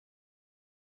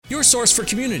Your source for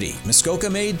community.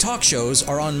 Muskoka-made talk shows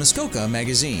are on Muskoka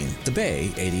Magazine, The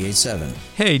Bay 88.7.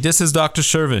 Hey, this is Dr.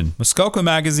 Shervin. Muskoka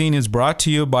Magazine is brought to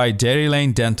you by Dairy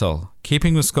Lane Dental,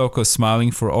 keeping Muskoka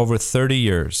smiling for over 30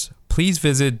 years. Please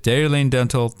visit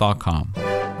dairylanedental.com.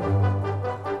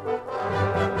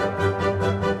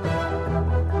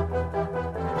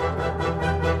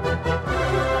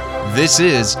 This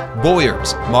is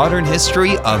Boyer's Modern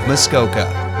History of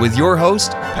Muskoka with your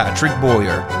host, Patrick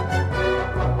Boyer.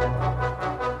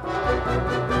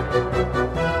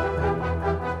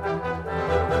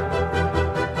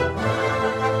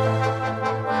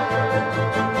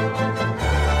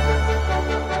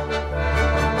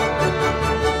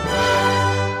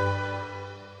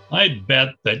 I'd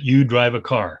bet that you drive a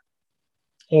car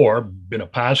or been a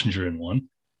passenger in one.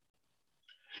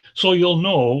 So you'll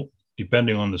know,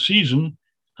 depending on the season,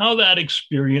 how that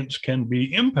experience can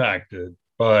be impacted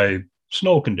by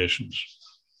snow conditions,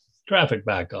 traffic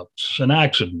backups, an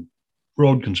accident,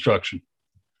 road construction,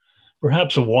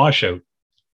 perhaps a washout.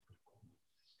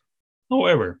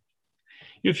 However,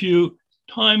 if you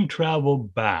time travel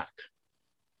back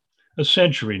a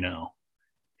century now,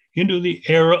 into the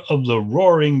era of the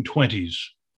roaring 20s,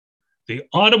 the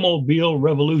automobile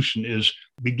revolution is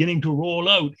beginning to roll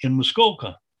out in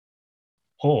Muskoka.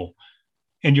 Oh,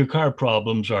 and your car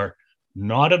problems are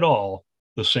not at all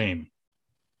the same.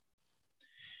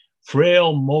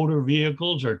 Frail motor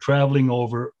vehicles are traveling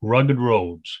over rugged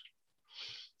roads.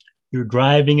 Your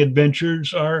driving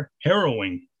adventures are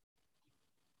harrowing.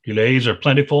 Delays are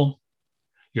plentiful.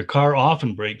 Your car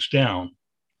often breaks down.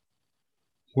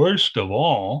 Worst of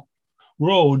all,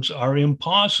 roads are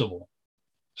impossible,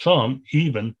 some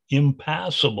even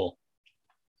impassable.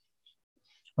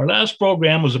 Our last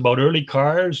program was about early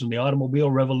cars and the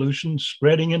automobile revolution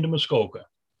spreading into Muskoka.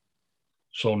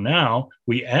 So now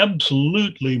we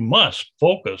absolutely must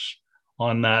focus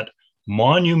on that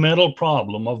monumental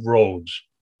problem of roads.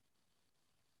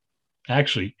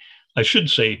 Actually, I should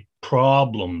say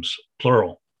problems,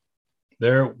 plural.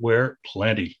 There were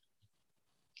plenty.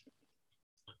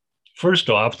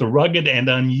 First off, the rugged and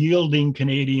unyielding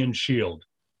Canadian Shield,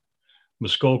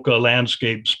 Muskoka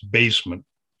landscape's basement,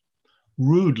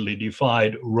 rudely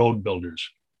defied road builders.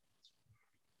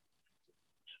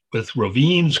 With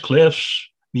ravines, cliffs,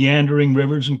 meandering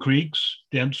rivers and creeks,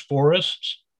 dense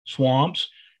forests, swamps,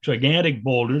 gigantic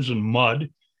boulders and mud,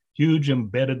 huge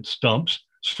embedded stumps,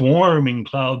 swarming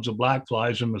clouds of black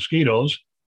flies and mosquitoes,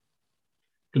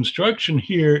 construction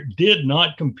here did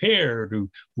not compare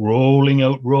to rolling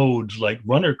out roads like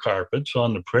runner carpets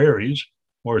on the prairies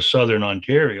or southern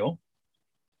Ontario.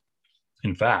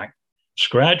 In fact,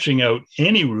 scratching out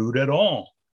any route at all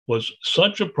was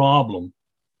such a problem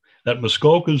that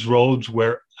Muskoka's roads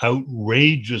were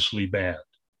outrageously bad,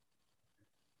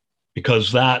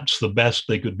 because that's the best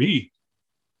they could be.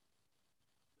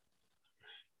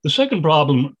 The second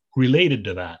problem related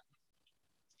to that.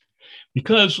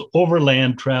 Because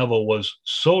overland travel was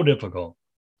so difficult,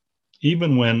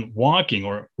 even when walking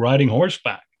or riding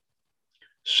horseback,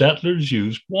 settlers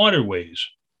used waterways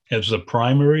as the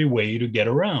primary way to get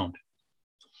around.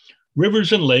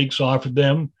 Rivers and lakes offered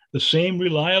them the same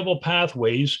reliable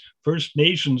pathways First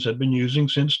Nations had been using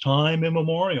since time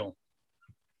immemorial.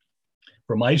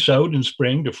 From ice out in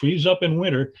spring to freeze up in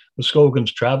winter,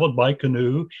 Muskokans traveled by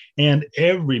canoe and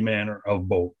every manner of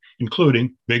boat,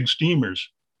 including big steamers.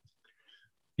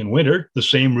 In winter, the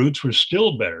same routes were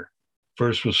still better,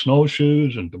 first with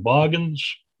snowshoes and toboggans,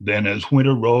 then as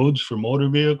winter roads for motor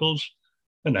vehicles,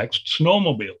 and next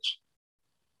snowmobiles.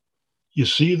 You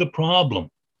see the problem.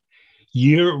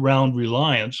 Year-round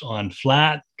reliance on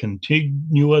flat,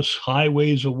 continuous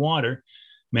highways of water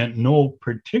meant no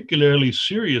particularly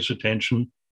serious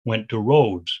attention went to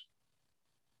roads.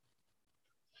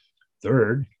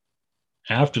 Third,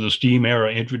 after the steam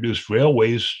era introduced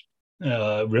railway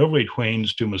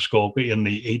trains to Muskoka in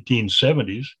the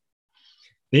 1870s,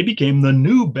 they became the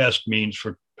new best means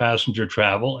for passenger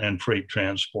travel and freight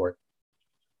transport.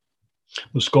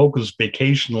 Muskoka's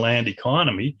vacation land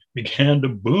economy began to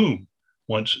boom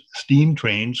once steam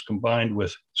trains combined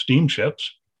with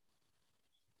steamships.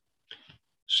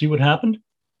 See what happened?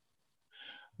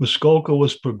 Muskoka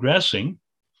was progressing,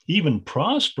 even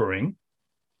prospering,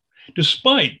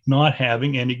 despite not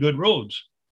having any good roads.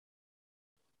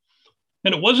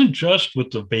 And it wasn't just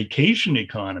with the vacation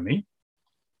economy.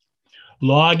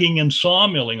 Logging and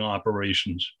sawmilling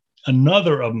operations,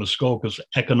 another of Muskoka's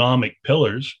economic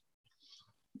pillars,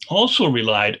 also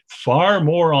relied far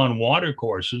more on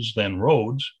watercourses than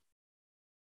roads.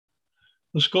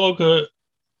 Muskoka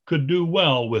could do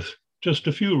well with just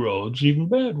a few roads, even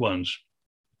bad ones,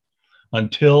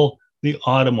 until the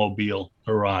automobile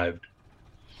arrived.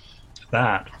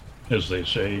 That, as they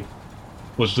say,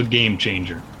 was the game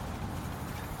changer.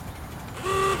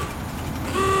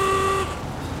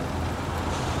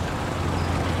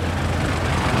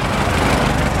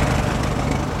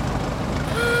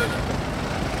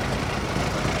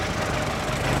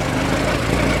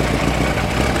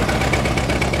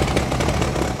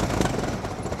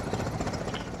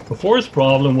 The fourth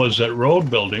problem was that road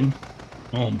building,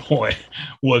 oh boy,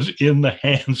 was in the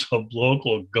hands of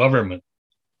local government.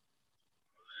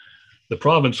 The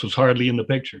province was hardly in the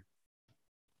picture.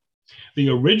 The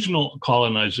original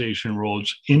colonization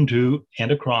roads into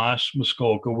and across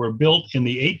Muskoka were built in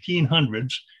the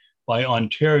 1800s by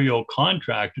Ontario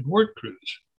contracted work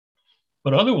crews.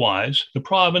 But otherwise, the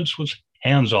province was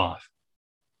hands off.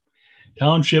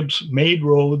 Townships made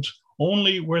roads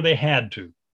only where they had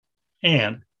to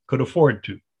and could afford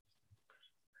to.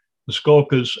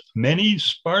 Muskoka's many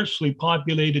sparsely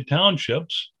populated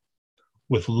townships,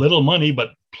 with little money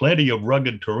but plenty of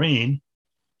rugged terrain,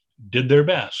 did their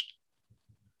best.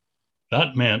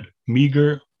 That meant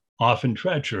meager, often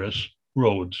treacherous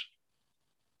roads.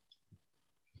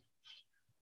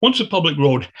 Once a public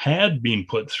road had been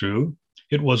put through,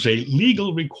 it was a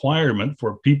legal requirement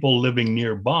for people living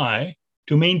nearby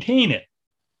to maintain it.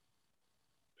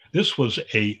 This was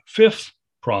a fifth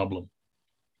problem.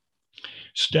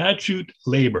 Statute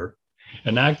labor,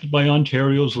 enacted by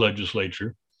Ontario's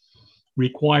legislature,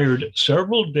 required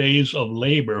several days of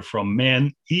labor from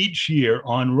men each year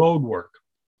on road work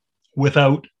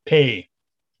without pay.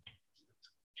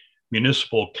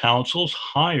 Municipal councils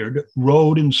hired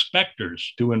road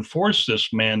inspectors to enforce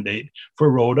this mandate for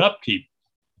road upkeep.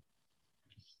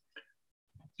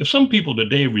 If some people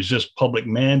today resist public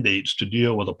mandates to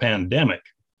deal with a pandemic,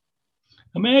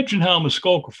 imagine how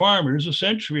Muskoka farmers a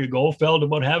century ago felt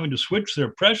about having to switch their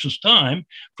precious time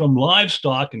from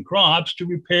livestock and crops to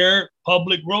repair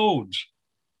public roads.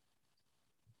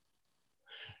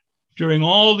 During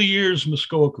all the years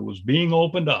Muskoka was being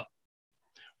opened up,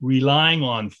 relying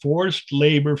on forced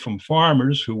labor from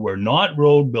farmers who were not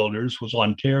road builders was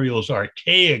Ontario's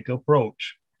archaic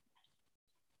approach.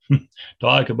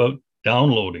 Talk about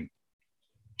downloading.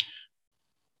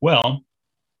 Well,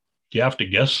 you have to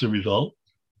guess the result.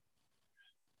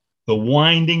 The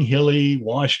winding, hilly,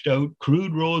 washed out,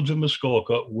 crude roads of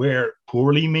Muskoka were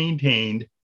poorly maintained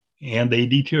and they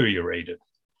deteriorated,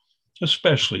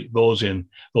 especially those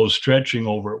stretching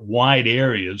over wide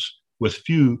areas with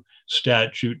few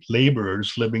statute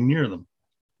laborers living near them.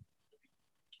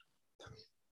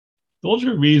 Those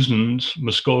are reasons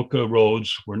Muskoka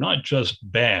roads were not just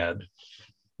bad,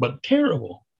 but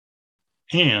terrible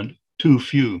and too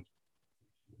few.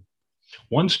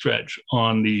 One stretch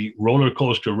on the roller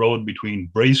coaster road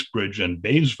between Bracebridge and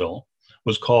Baysville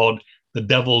was called the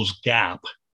Devil's Gap.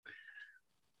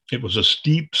 It was a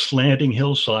steep, slanting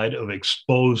hillside of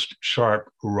exposed, sharp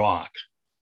rock.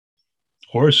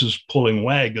 Horses pulling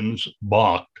wagons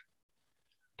balked.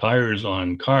 Tires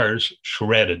on cars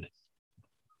shredded.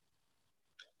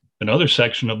 Another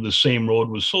section of the same road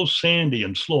was so sandy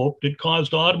and sloped it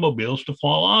caused automobiles to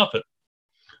fall off it,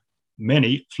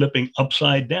 many flipping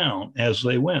upside down as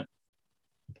they went.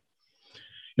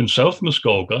 In South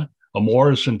Muskoka, a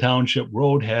Morrison Township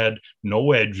road had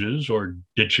no edges or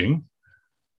ditching,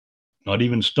 not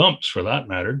even stumps for that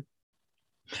matter.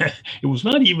 It was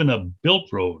not even a built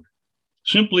road,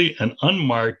 simply an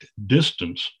unmarked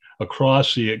distance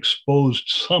across the exposed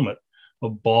summit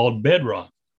of bald bedrock.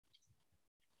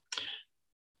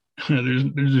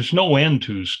 There's no end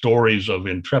to stories of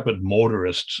intrepid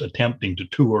motorists attempting to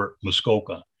tour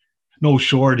Muskoka. No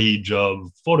shortage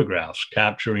of photographs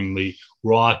capturing the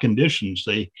raw conditions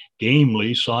they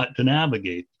gamely sought to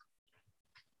navigate.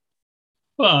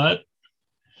 But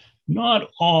not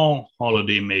all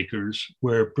holidaymakers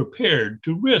were prepared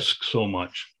to risk so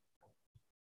much.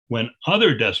 When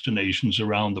other destinations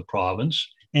around the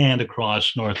province and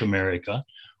across North America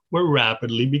were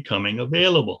rapidly becoming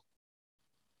available.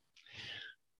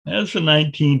 As the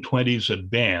 1920s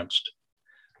advanced,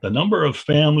 the number of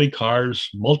family cars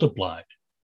multiplied,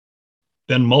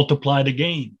 then multiplied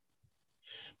again.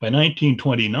 By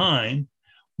 1929,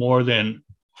 more than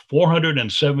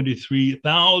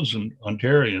 473,000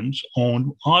 Ontarians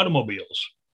owned automobiles,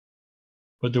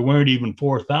 but there weren't even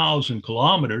 4,000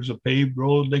 kilometers of paved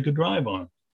road they could drive on.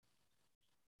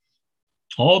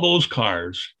 All those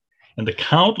cars, and the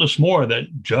countless more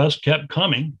that just kept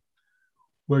coming,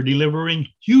 were delivering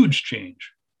huge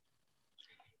change.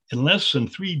 In less than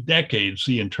 3 decades,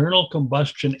 the internal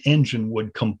combustion engine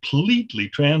would completely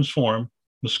transform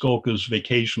Muskoka's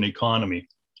vacation economy.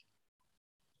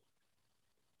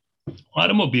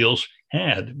 Automobiles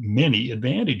had many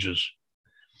advantages.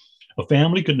 A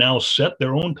family could now set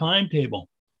their own timetable,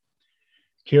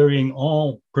 carrying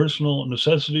all personal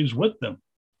necessities with them,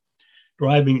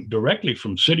 driving directly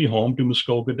from city home to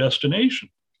Muskoka destination.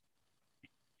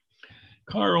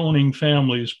 Car-owning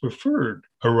families preferred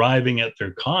arriving at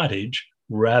their cottage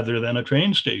rather than a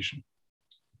train station.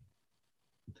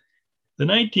 The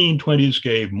 1920s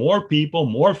gave more people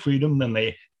more freedom than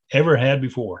they ever had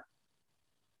before.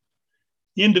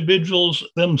 Individuals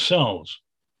themselves,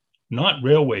 not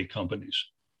railway companies,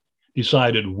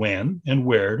 decided when and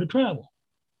where to travel.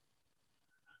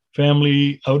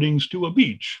 Family outings to a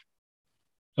beach,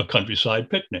 a countryside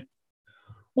picnic,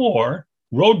 or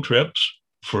road trips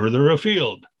further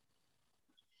afield.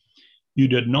 You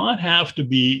did not have to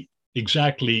be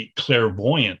exactly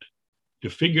clairvoyant to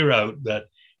figure out that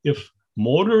if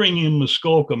motoring in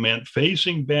Muskoka meant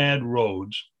facing bad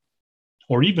roads,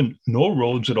 or even no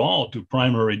roads at all to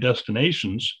primary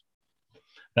destinations,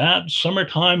 that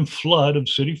summertime flood of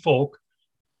city folk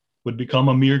would become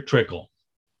a mere trickle.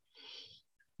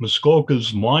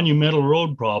 Muskoka's monumental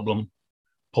road problem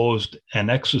posed an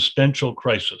existential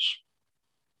crisis.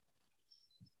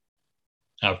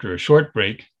 After a short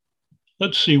break,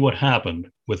 let's see what happened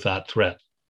with that threat.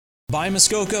 By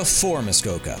Muskoka for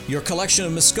Muskoka, your collection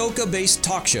of Muskoka-based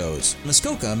talk shows.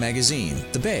 Muskoka Magazine,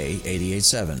 The Bay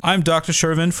 88.7. I'm Dr.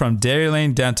 Shervin from Dairy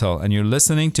Lane Dental, and you're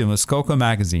listening to Muskoka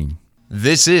Magazine.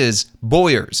 This is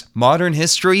Boyer's Modern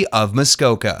History of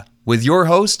Muskoka with your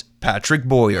host, Patrick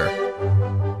Boyer.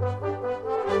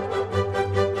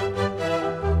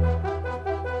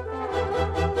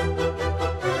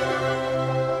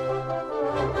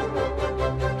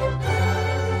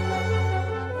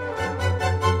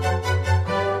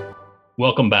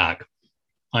 Welcome back.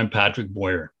 I'm Patrick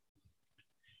Boyer.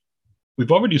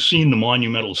 We've already seen the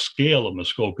monumental scale of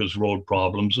Muskoka's road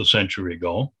problems a century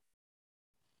ago.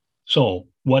 So,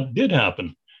 what did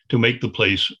happen to make the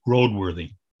place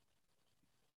roadworthy?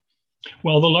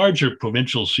 Well, the larger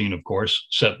provincial scene, of course,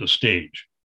 set the stage.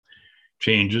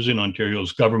 Changes in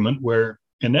Ontario's government were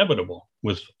inevitable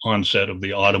with onset of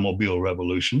the automobile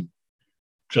revolution,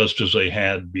 just as they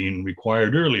had been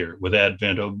required earlier with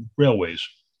advent of railways.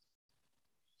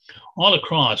 All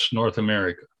across North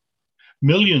America,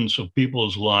 millions of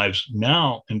people's lives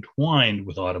now entwined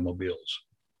with automobiles,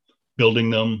 building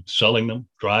them, selling them,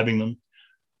 driving them,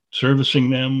 servicing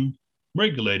them,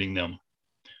 regulating them,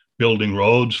 building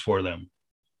roads for them,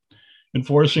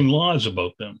 enforcing laws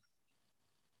about them,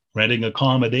 renting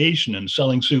accommodation and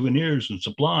selling souvenirs and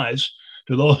supplies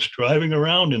to those driving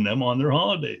around in them on their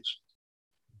holidays.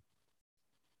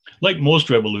 Like most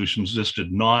revolutions, this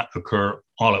did not occur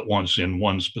all at once in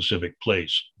one specific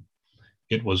place.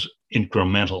 It was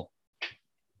incremental.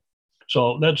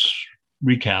 So let's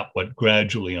recap what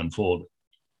gradually unfolded.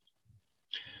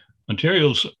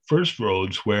 Ontario's first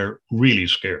roads were really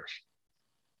scarce.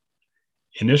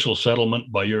 Initial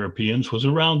settlement by Europeans was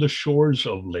around the shores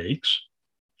of lakes,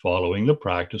 following the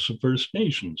practice of First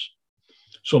Nations.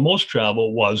 So most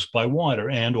travel was by water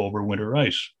and over winter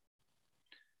ice.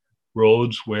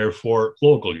 Roads were for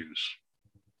local use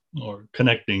or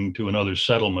connecting to another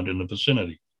settlement in the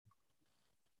vicinity.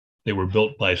 They were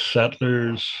built by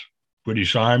settlers,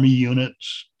 British Army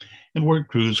units, and work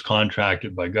crews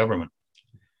contracted by government.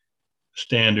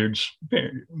 Standards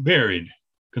varied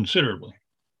considerably.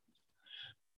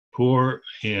 Poor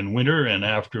in winter and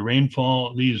after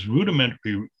rainfall, these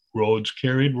rudimentary roads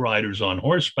carried riders on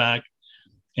horseback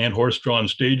and horse-drawn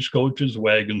stagecoaches,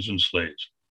 wagons, and sleighs.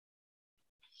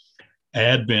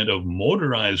 Advent of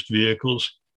motorized vehicles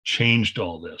changed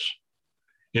all this.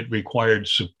 It required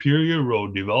superior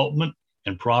road development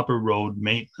and proper road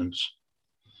maintenance.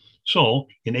 So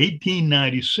in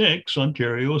 1896,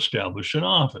 Ontario established an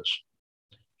office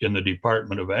in the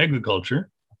Department of Agriculture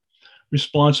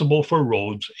responsible for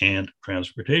roads and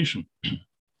transportation.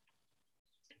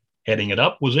 Heading it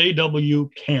up was A.W.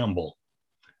 Campbell,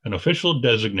 an official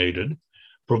designated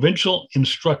provincial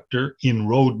instructor in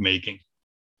road making.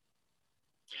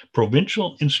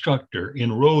 Provincial instructor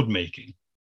in road making.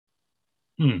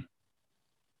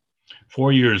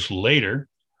 4 years later,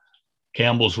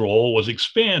 Campbell's role was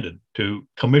expanded to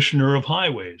Commissioner of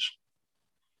Highways.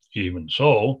 Even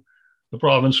so, the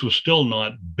province was still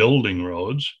not building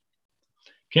roads.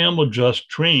 Campbell just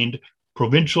trained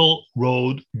provincial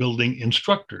road building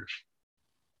instructors,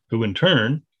 who in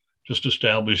turn just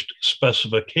established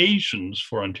specifications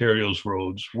for Ontario's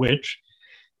roads, which,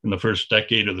 in the first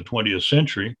decade of the 20th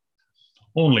century,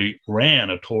 only ran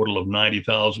a total of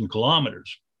 90,000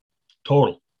 kilometers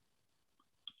total.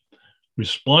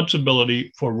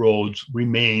 Responsibility for roads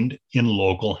remained in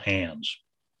local hands.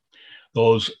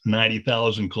 Those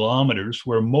 90,000 kilometers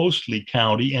were mostly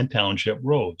county and township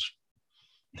roads.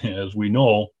 As we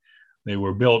know, they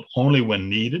were built only when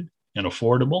needed and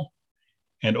affordable,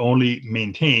 and only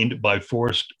maintained by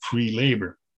forced free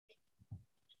labor.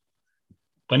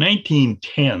 By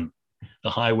 1910, the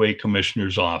Highway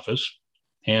Commissioner's Office,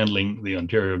 handling the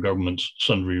Ontario government's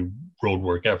sundry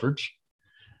roadwork efforts,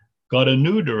 got a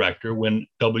new director when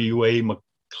W.A.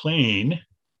 McLean,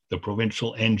 the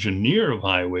provincial engineer of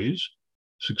highways,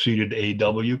 succeeded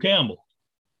A.W. Campbell.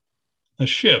 A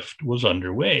shift was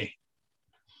underway.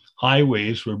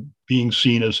 Highways were being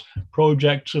seen as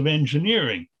projects of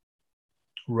engineering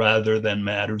rather than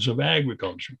matters of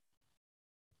agriculture.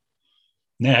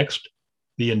 Next,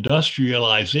 the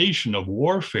industrialization of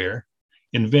warfare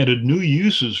invented new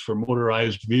uses for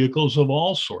motorized vehicles of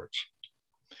all sorts.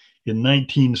 In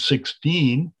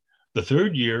 1916, the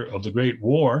third year of the Great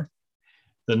War,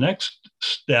 the next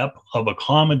step of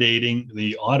accommodating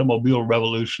the automobile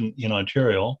revolution in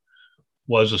Ontario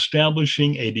was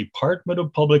establishing a Department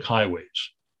of Public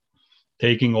Highways,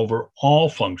 taking over all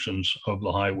functions of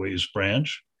the Highways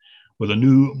branch, with a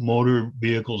new motor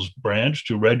vehicles branch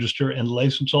to register and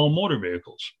license all motor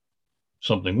vehicles,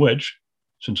 something which,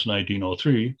 since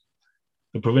 1903,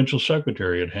 the provincial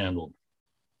secretary had handled.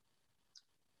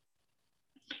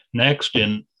 Next,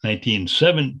 in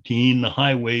 1917, the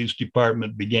Highways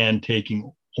Department began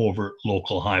taking over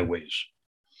local highways.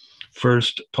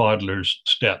 First toddler's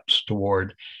steps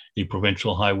toward a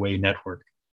provincial highway network.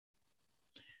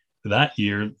 That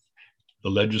year, the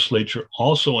legislature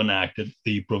also enacted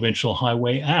the Provincial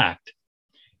Highway Act,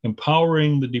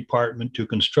 empowering the department to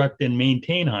construct and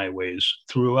maintain highways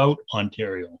throughout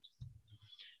Ontario.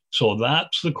 So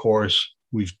that's the course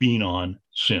we've been on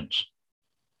since.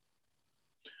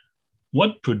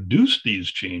 What produced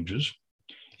these changes,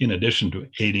 in addition to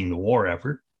aiding the war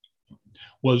effort,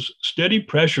 was steady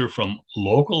pressure from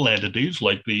local entities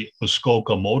like the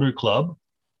Muskoka Motor Club,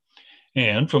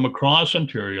 and from across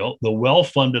Ontario, the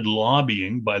well-funded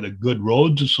lobbying by the Good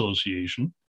Roads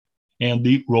Association and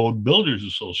the Road Builders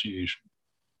Association.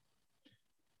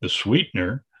 The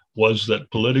sweetener was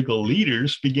that political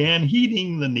leaders began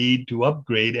heeding the need to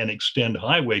upgrade and extend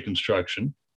highway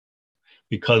construction,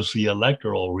 because the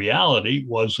electoral reality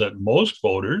was that most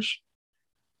voters,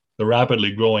 the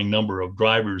rapidly growing number of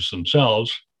drivers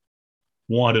themselves,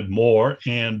 wanted more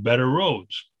and better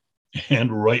roads,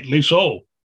 and rightly so.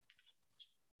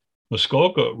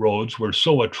 Muskoka roads were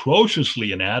so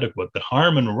atrociously inadequate that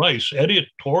Harmon Rice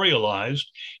editorialized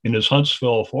in his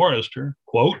Huntsville Forester,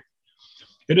 quote,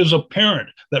 "It is apparent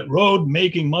that road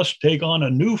making must take on a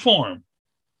new form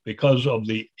because of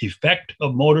the effect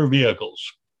of motor vehicles.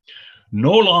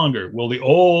 No longer will the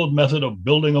old method of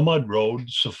building a mud road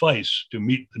suffice to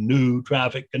meet the new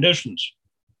traffic conditions,"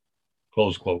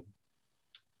 close quote.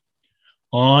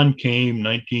 On came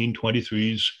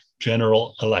 1923's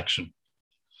general election.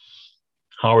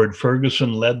 Howard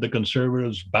Ferguson led the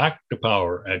Conservatives back to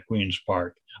power at Queen's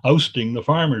Park, ousting the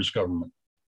Farmers' government.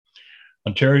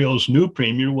 Ontario's new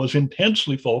premier was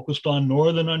intensely focused on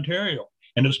Northern Ontario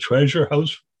and its treasure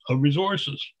house of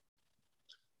resources.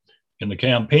 In the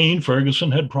campaign,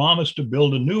 Ferguson had promised to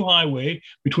build a new highway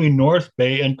between North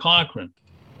Bay and Cochrane.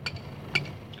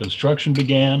 Construction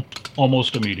began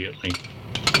almost immediately.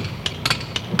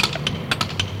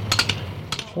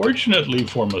 Fortunately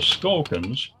for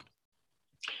Muskokans,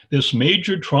 this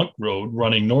major trunk road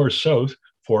running north-south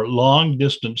for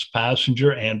long-distance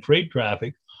passenger and freight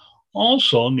traffic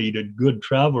also needed good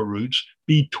travel routes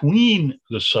between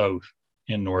the South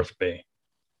and North Bay.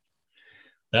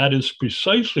 That is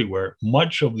precisely where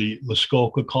much of the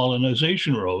Muskoka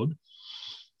Colonization Road,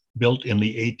 built in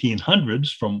the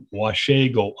 1800s from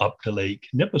Washego up to Lake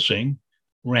Nipissing,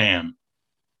 ran.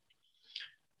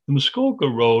 The Muskoka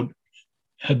Road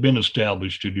had been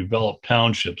established to develop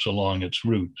townships along its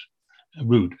route,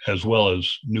 as well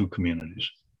as new communities.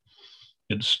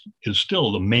 It is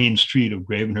still the main street of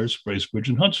Gravenhurst, Bracebridge,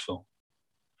 and Huntsville,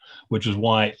 which is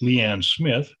why Leanne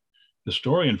Smith,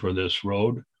 historian for this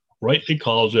road, rightly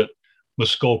calls it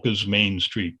Muskoka's Main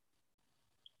Street.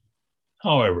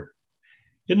 However,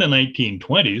 in the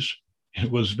 1920s, it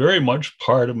was very much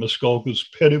part of Muskoka's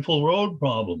pitiful road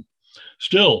problem.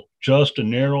 Still, just a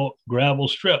narrow gravel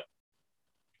strip,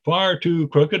 far too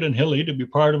crooked and hilly to be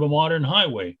part of a modern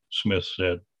highway, Smith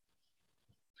said.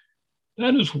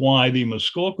 That is why the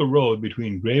Muskoka Road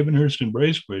between Gravenhurst and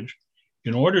Bracebridge,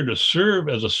 in order to serve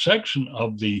as a section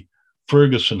of the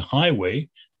Ferguson Highway,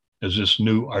 as this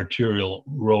new arterial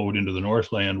road into the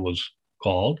Northland was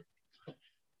called,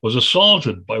 was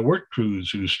assaulted by work crews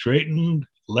who straightened,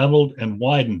 leveled, and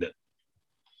widened it,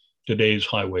 today's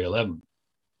Highway 11.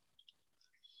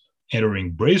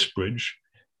 Entering Bracebridge,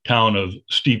 town of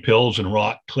steep hills and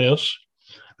rock cliffs,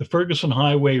 the Ferguson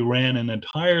Highway ran an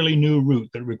entirely new route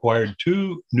that required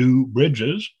 2 new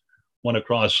bridges, one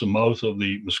across the mouth of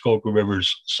the Muskoka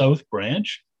River's south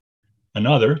branch,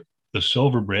 another, the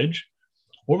Silver Bridge,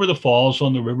 over the falls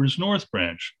on the river's north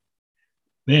branch.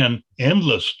 Then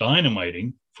endless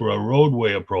dynamiting for a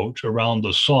roadway approach around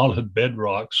the solid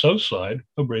bedrock south side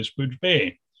of Bracebridge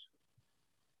Bay.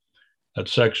 That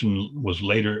section was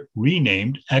later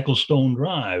renamed Ecclestone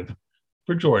Drive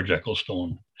for George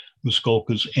Ecclestone,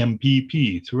 Muskoka's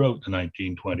MPP throughout the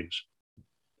 1920s.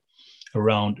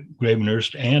 Around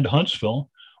Gravenhurst and Huntsville,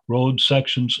 road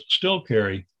sections still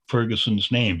carry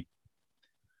Ferguson's name.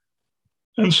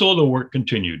 And so the work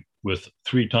continued with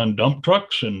 3-ton dump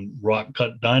trucks and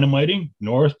rock-cut dynamiting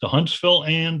north to Huntsville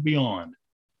and beyond,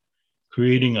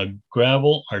 creating a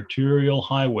gravel arterial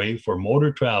highway for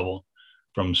motor travel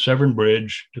from Severn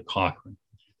Bridge to Cochrane.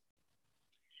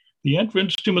 The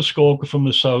entrance to Muskoka from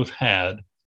the south had,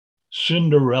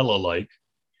 Cinderella-like,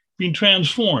 been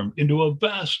transformed into a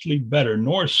vastly better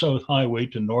north-south highway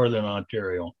to northern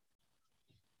Ontario.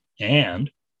 And,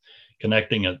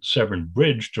 connecting at Severn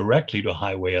Bridge directly to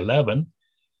Highway 11,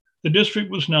 the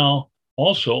district was now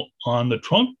also on the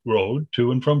trunk road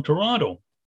to and from Toronto,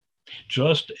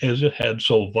 just as it had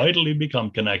so vitally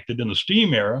become connected in the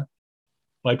steam era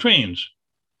by trains.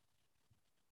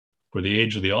 For the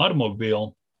age of the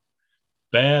automobile,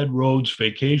 Bad Roads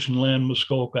Vacation Land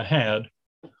Muskoka had,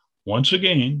 once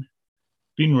again,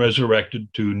 been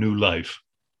resurrected to new life.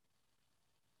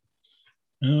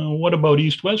 What about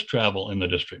east-west travel in the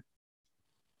district?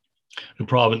 The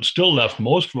province still left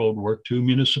most road work to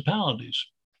municipalities.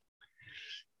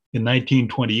 In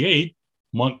 1928,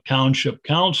 Monk Township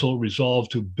Council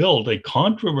resolved to build a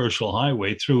controversial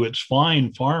highway through its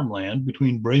fine farmland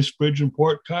between Bracebridge and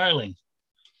Port Carling.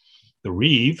 The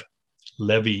Reeve,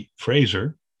 Levy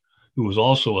Fraser, who was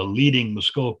also a leading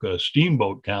Muskoka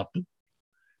steamboat captain,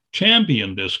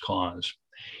 championed this cause.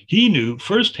 He knew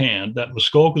firsthand that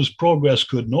Muskoka's progress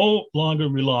could no longer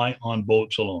rely on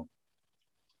boats alone.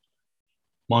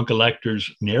 Monk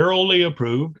electors narrowly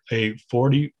approved a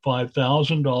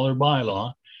 $45,000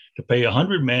 bylaw to pay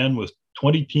 100 men with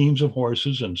 20 teams of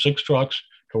horses and 6 trucks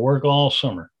to work all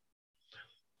summer.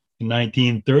 In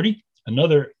 1930,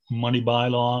 another money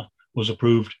bylaw was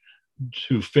approved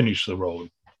to finish the road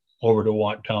over to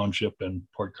Watt Township and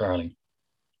Port Carling.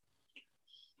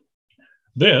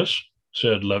 This,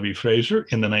 said Levy Fraser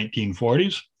in the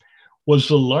 1940s, was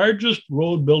the largest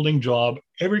road building job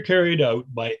ever carried out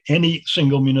by any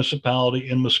single municipality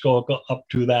in Muskoka up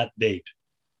to that date,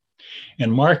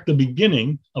 and marked the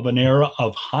beginning of an era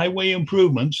of highway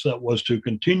improvements that was to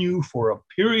continue for a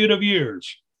period of years,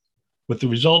 with the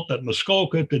result that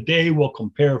Muskoka today will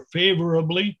compare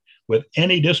favorably with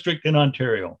any district in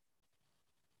Ontario.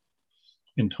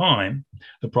 In time,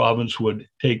 the province would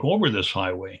take over this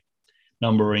highway,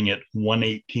 numbering it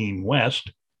 118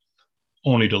 West,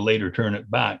 only to later turn it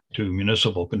back to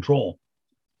municipal control.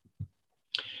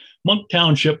 Monk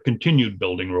Township continued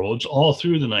building roads all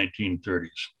through the 1930s,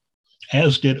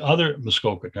 as did other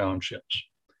Muskoka townships,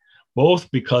 both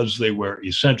because they were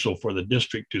essential for the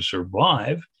district to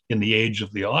survive in the age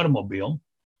of the automobile,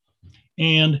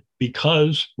 and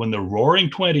because when the roaring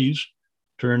 20s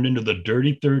turned into the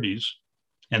dirty 30s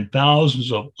and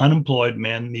thousands of unemployed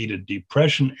men needed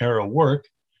Depression-era work,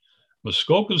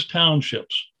 Muskoka's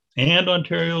townships and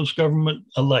Ontario's government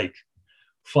alike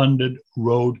funded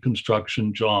road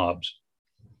construction jobs.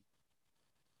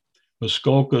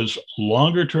 Muskoka's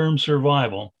longer-term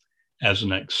survival as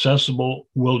an accessible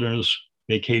wilderness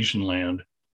vacation land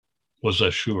was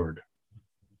assured.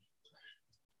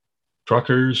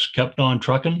 Truckers kept on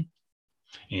trucking,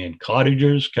 and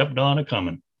cottagers kept on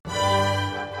a-coming.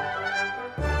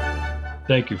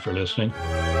 Thank you for listening.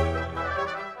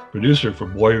 Producer for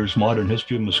Boyer's Modern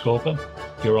History of Muskoka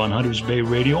here on Hunters Bay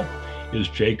Radio is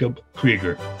Jacob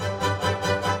Krieger.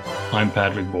 I'm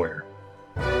Patrick Boyer.